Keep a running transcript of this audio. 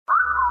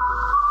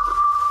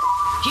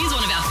Here's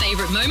one of our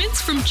favourite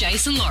moments from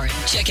Jason Lauren.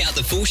 Check out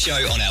the full show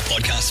on our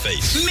podcast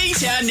feed.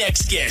 Meet our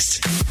next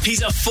guest.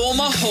 He's a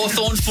former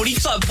Hawthorn Footy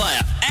Club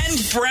player and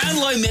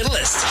Brownlow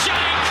medalist.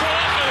 Shane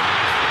Crawford,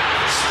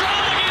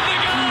 strolling in the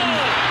goal.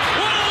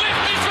 What a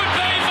lift this would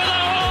be for the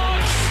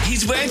Hawks.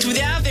 He's worked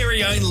with our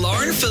very own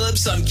Lauren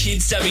Phillips on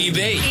Kids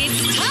WB.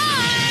 It's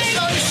time!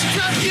 So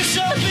strap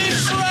yourself in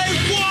for a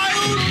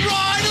wild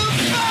ride of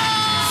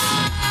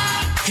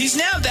fun! He's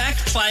now back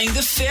playing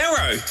the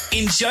Pharaoh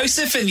in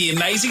Joseph and the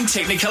Amazing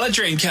Technicolor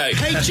Dreamcoat.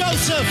 Hey,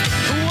 Joseph,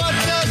 what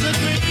does it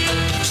mean?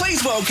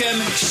 Please welcome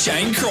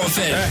Shane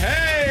Crawford.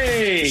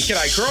 Hey,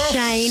 g'day, Croft.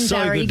 Shane So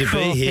Barry good to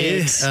Crawford. be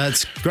here.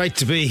 It's great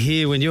to be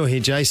here when you're here,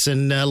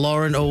 Jason.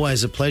 Lauren,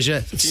 always a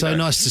pleasure. It's so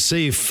nice to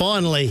see you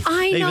finally,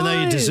 I even though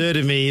know. you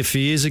deserted me a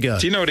few years ago.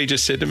 Do you know what he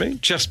just said to me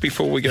just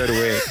before we go to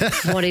air?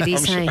 What did he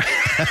say?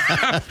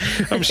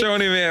 I'm showing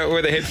him out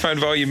where the headphone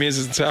volume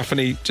is and stuff, and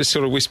he just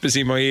sort of whispers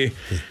in my ear,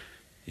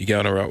 "You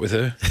going all right with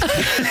her?"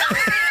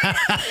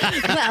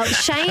 Well,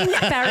 Shane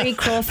Barry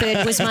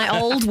Crawford was my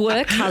old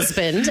work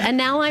husband, and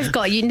now I've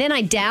got you. And then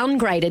I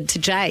downgraded to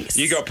Jace.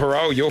 You got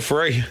parole, you're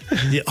free.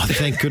 Yeah, oh,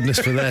 thank goodness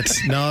for that.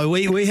 No,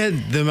 we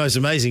had the most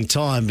amazing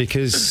time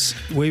because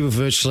we were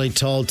virtually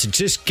told to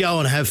just go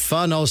and have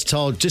fun. I was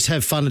told, just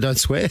have fun and don't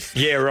swear.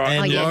 Yeah, right.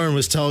 And Oh, yeah. Lauren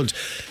was told,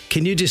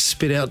 can you just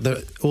spit out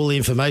all the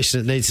information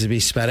that needs to be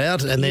spat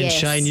out? And then Yes.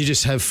 Shane, you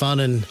just have fun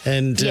and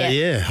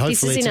hopefully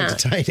this is it's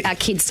entertaining. our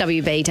Kids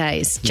WB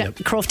days.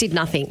 Yep. Croft did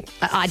nothing.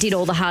 I did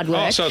all the hard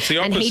work. Oh, so it's the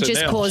and he opposite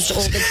just now. caused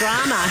all the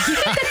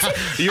drama.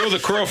 You're the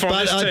Croft on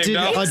But this team,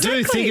 no? I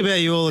do think about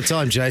you all the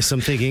time, Jace.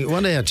 I'm thinking, I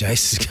wonder how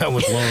Jace is going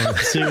with Lauren.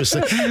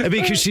 Seriously.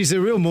 Because she's a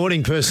real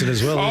morning person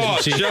as well, Oh,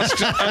 isn't she? just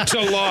a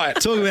delight.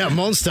 Talking about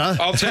Monster.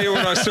 I'll tell you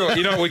what I saw.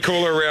 You know what we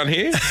call her around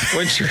here?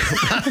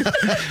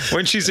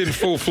 When she's in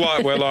full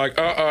flight, we're like,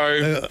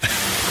 uh-oh.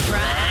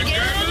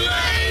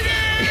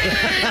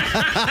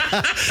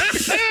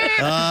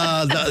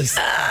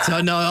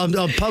 So, no, I'm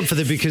pumped for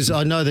that because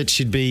I know that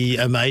she'd be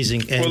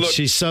amazing and Well, look-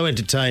 she's so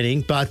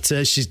entertaining, but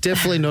she's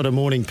definitely not a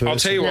morning person. I'll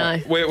tell you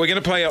what, No. we're going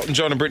to play Elton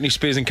John and Britney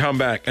Spears and come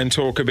back and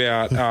talk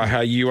about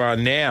how you are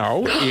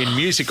now in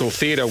musical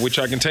theatre, which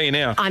I can tell you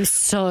now. I'm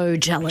so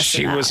jealous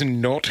She of that. was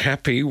not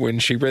happy when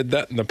she read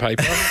that in the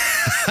paper.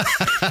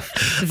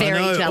 very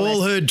I know, jealous.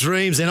 all her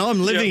dreams, and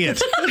I'm living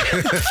it.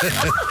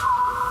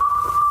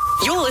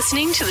 You're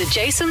listening to the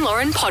Jason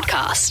Lauren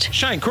podcast.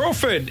 Shane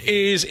Crawford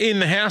is in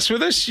the house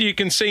with us. You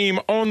can see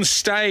him on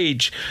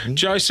stage.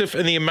 Joseph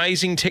and the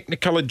Amazing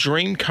Technicolor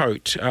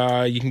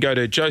Dreamcoat. You can go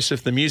to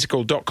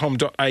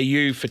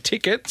josephthemusical.com.au for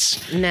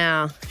tickets.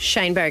 Now,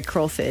 Shane Barry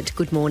Crawford,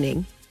 good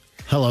morning.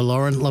 Hello,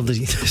 Lauren.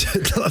 Lovely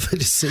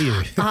to see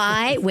you.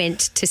 I went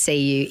to see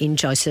you in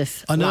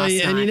Joseph I know, last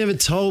and you night. never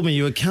told me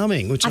you were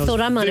coming, which I I was thought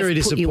I might have very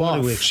put you disappointed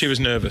off. with. She was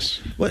nervous.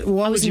 Why I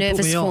was would you put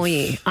nervous me for off?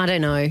 you. I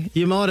don't know.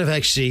 You might have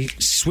actually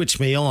switched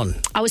me on.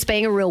 I was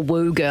being a real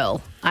woo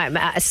girl.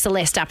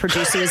 Celeste, our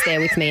producer, was there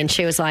with me, and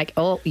she was like,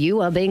 "Oh, you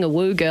are being a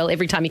woo girl."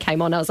 Every time you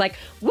came on, I was like,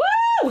 "Woo,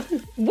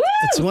 woo!"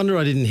 It's a wonder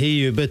I didn't hear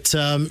you, but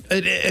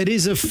it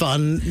is a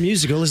fun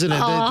musical, isn't it?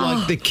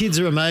 Like the kids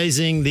are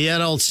amazing, the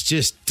adults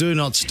just do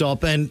not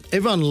stop, and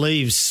everyone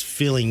leaves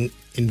feeling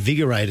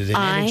invigorated and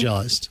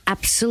energised.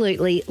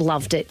 Absolutely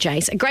loved it,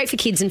 Jace. Great for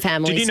kids and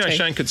families. Did you know too.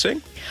 Shane could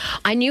sing?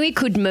 I knew he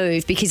could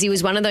move because he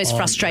was one of those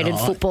frustrated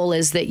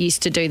footballers that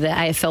used to do the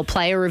AFL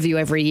player review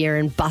every year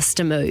and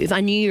bust a move.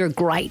 I knew you were a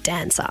great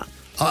dancer.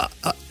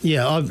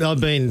 I've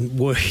been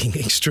working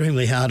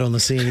extremely hard on the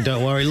singing,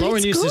 don't worry.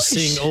 Lauren used to good.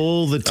 sing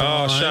all the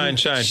time. Oh,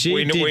 Shane. She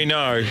We did-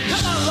 know.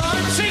 Come on,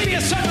 Lauren, sing me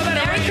a song of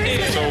that.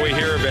 That's all we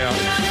hear about.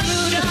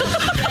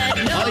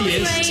 Oh,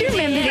 yes. Do you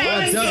remember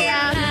that?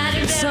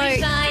 I So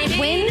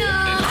when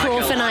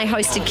Crawf and I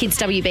hosted Kids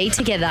WB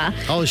together,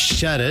 was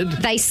shattered.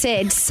 they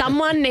said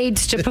someone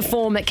needs to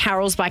perform at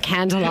Carols by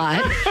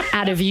Candlelight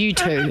out of you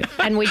two.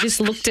 And we just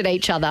looked at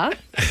each other.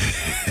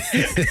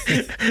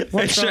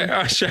 What's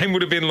wrong? Shane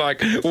would have been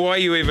like, why are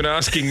you even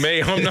asking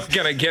me? I'm not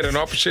going to get an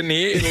option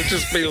here. It'll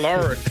just be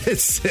Lauren.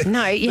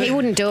 No, he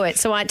wouldn't do it.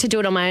 So I had to do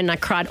it on my own and I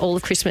cried all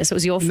of Christmas. It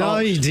was your No,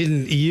 fault. you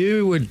didn't.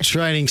 You were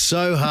training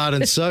so hard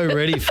and so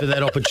ready for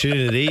that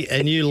opportunity,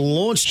 and you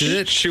launched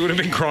it. She would have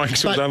been crying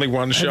because it was But only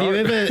one have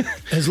show.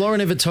 has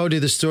Lauren ever told you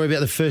the story about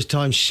the first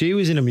time she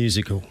was in a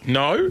musical?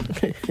 No?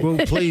 Well,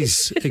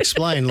 please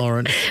explain,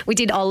 Lauren. We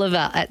did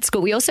Oliver at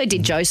school. We also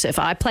did Joseph.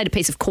 I played a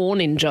piece of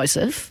corn in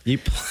Joseph. You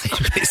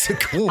played a piece of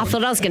corn. I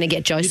thought I was going to get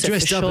You Joseph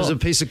dressed for up sure. as a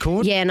piece of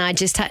corn? Yeah, and I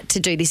just had to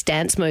do this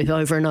dance move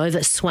over and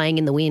over, swaying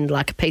in the wind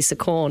like a piece of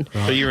corn.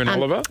 So you're in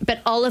Oliver?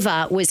 But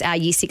Oliver was our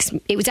year 6.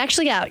 It was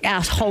actually our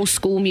whole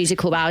school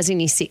musical. I was in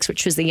year 6,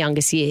 which was the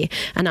youngest year,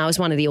 and I was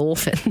one of the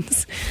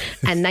orphans.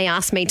 And they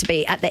asked me to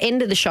be, at the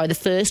end of the show, the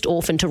first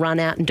orphan to run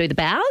out and do the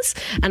bows.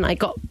 And I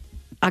got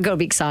a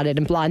bit excited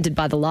and blinded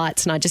by the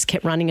lights, and I just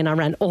kept running, and I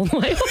ran all the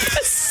way off the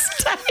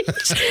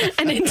stage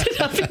and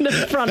ended up in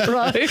the front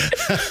row.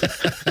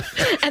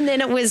 And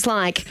then it was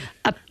like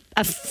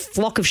a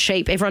flock of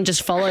sheep. Everyone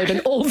just followed,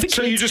 and all the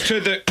So kids... you just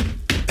heard the...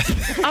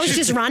 I was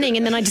just running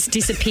and then I just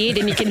disappeared,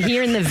 and you can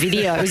hear in the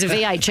video, it was a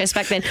VHS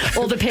back then,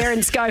 all the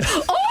parents go,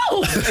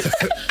 oh!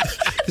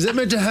 Is that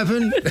meant to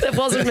happen? That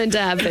wasn't meant to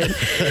happen.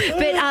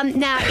 But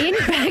now,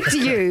 back to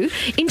you.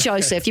 In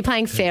Joseph, you're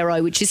playing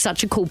Pharaoh, which is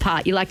such a cool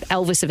part. You're like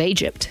Elvis of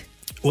Egypt.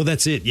 Well,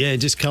 that's it. Yeah,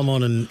 just come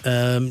on and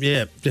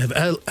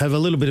have a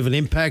little bit of an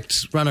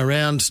impact, run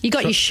around. You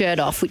got your shirt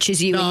off, which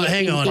is you. No,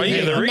 hang on. Oh,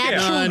 yeah, the rig out.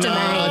 natural domain.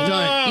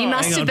 I don't. You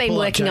must Hang have on, been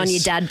pull up, working on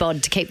your Jace. dad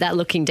bod to keep that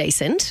looking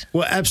decent.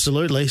 Well,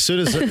 absolutely. Soon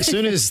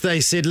as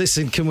they said,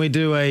 "Listen, can we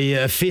do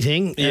a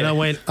fitting?" and I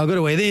went, "I've got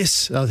to wear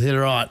this." I said,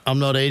 "All right, I'm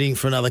not eating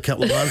for another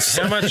couple of months."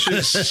 How much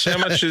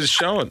is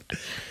showing?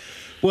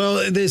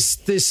 Well, there's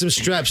some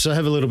straps. I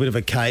have a little bit of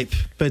a cape,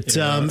 but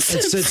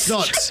it's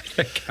not.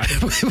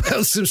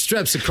 Well, some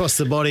straps across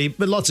the body,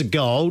 but lots of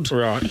gold.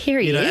 Right. Here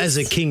he is. As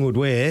a king would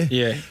wear.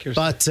 Yeah.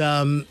 But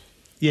no,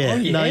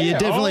 you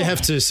definitely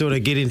have to sort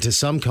of get into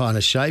some kind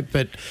of shape.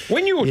 But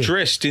When you were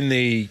dressed in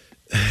the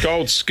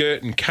gold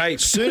skirt and cape,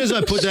 as soon as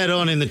I put that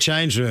on in the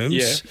change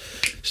rooms,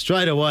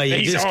 straight away you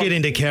He's just on. get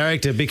into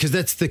character, because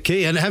that's the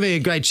key. And having a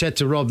great chat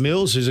to Rob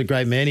Mills, who's a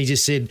great man, he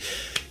just said,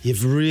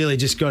 you've really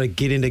just got to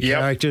get into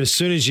character as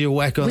soon as you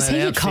whack on Was that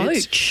he a outfit.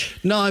 coach?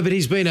 No, but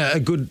he's been a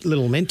good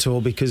little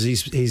mentor, because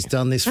he's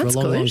done this for That's a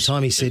long, long good.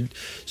 time. He said,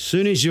 as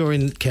soon as you're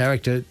in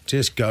character,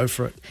 just go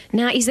for it.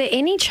 Now, is there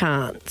any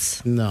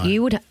chance No.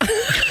 you would...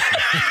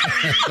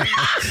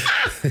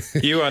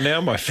 you are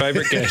now my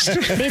favourite guest.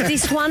 There's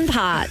this one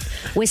part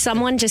where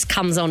someone just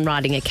comes on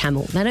riding a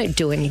camel. They don't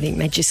do anything.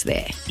 They're just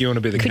there. You want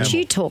to be the camel? Could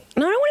you talk?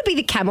 No, I don't want to be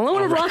the camel. I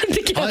want to ride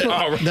the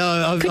camel.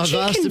 No, Could I've you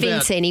asked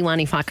convince about... anyone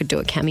if I could do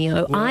a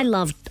cameo? I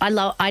know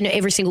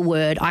every single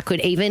word. I could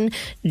even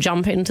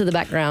jump into the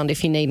background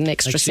if you need an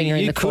extra singer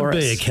in you the could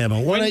chorus. be a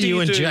camel. Why When don't do you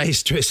you and do-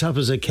 Jace dress up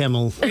as a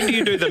camel? When do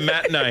you do the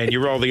matinee and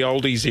you roll the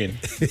oldies in?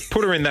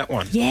 Put her in that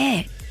one.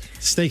 Yeah.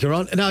 Sneak her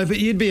on. No, but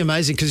you'd be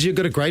amazing, because you've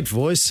got a great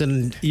voice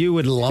and you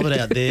would love it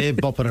out there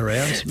bopping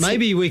around.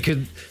 Maybe we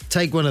could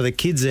take one of the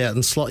kids out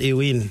and slot you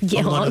in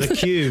on one of the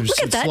cubes. Look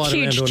at and that slide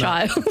huge around to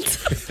child.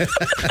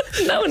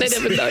 No one had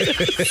ever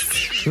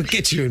noticed. We'll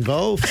get you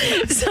involved.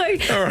 So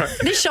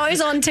the show's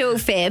on till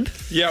Feb.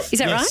 Yep. Is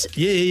that Yes. right?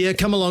 Yeah.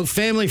 Come along,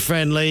 family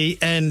friendly,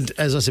 and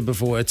as I said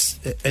before,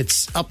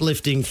 it's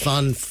uplifting,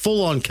 fun,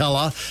 full on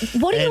colour.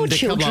 What do and your a couple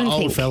children of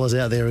old think? fellas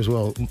out there as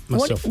well.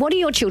 Myself. What do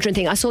your children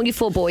think? I saw your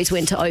 4 boys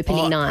went to opening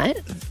night.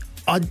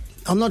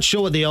 I'm not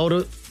sure what the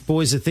older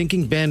boys are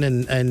thinking, Ben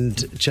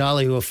and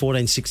Charlie, who are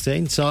 14,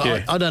 16. So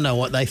Yeah. I don't know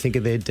what they think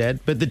of their dad,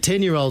 but the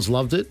 10-year-olds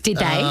loved it. Did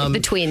they? The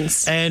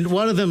twins? And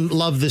one of them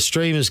loved the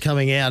streamers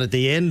coming out at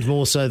the end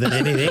more so than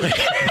anything.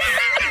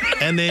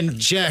 And then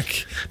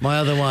Jack, my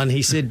other one,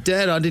 he said,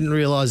 Dad, I didn't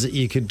realise that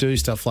you could do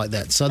stuff like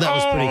that. So that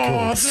was pretty cool.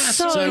 That's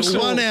So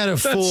 1 out of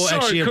 4 That's so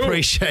actually cool.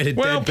 appreciated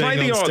Well, Dad play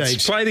being the on odds.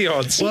 stage. Play the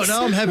odds. Well,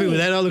 no, I'm happy with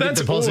that. I look at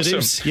That's the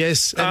positives. awesome.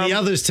 Yes. And the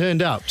others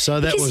turned up. So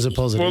that was a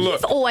positive. Well,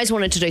 look. You've always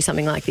wanted to do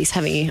something like this,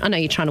 haven't you? I know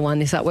you're trying to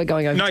wind this up. We're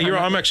going over No, time. you're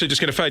right. I'm actually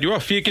just going to fade you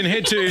off. You can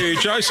head to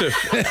Joseph,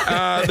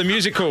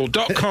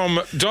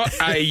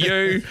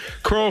 themusical.com.au.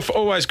 Croft,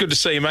 always good to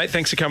see you, mate.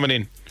 Thanks for coming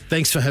in.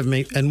 Thanks for having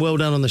me. And well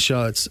done on the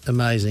show. It's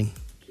amazing.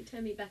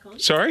 Turn me back on.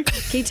 Sorry?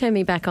 Can you turn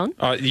me back on?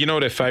 You know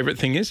what her favourite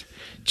thing is?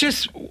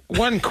 Just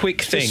one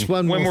quick thing Just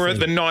one when more we're at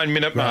the thing.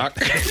 9-minute mark.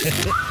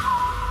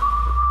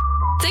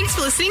 Thanks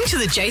for listening to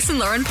the Jason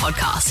Lauren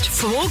podcast.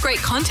 For more great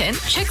content,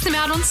 check them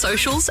out on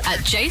socials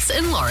at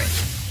Jason Lauren.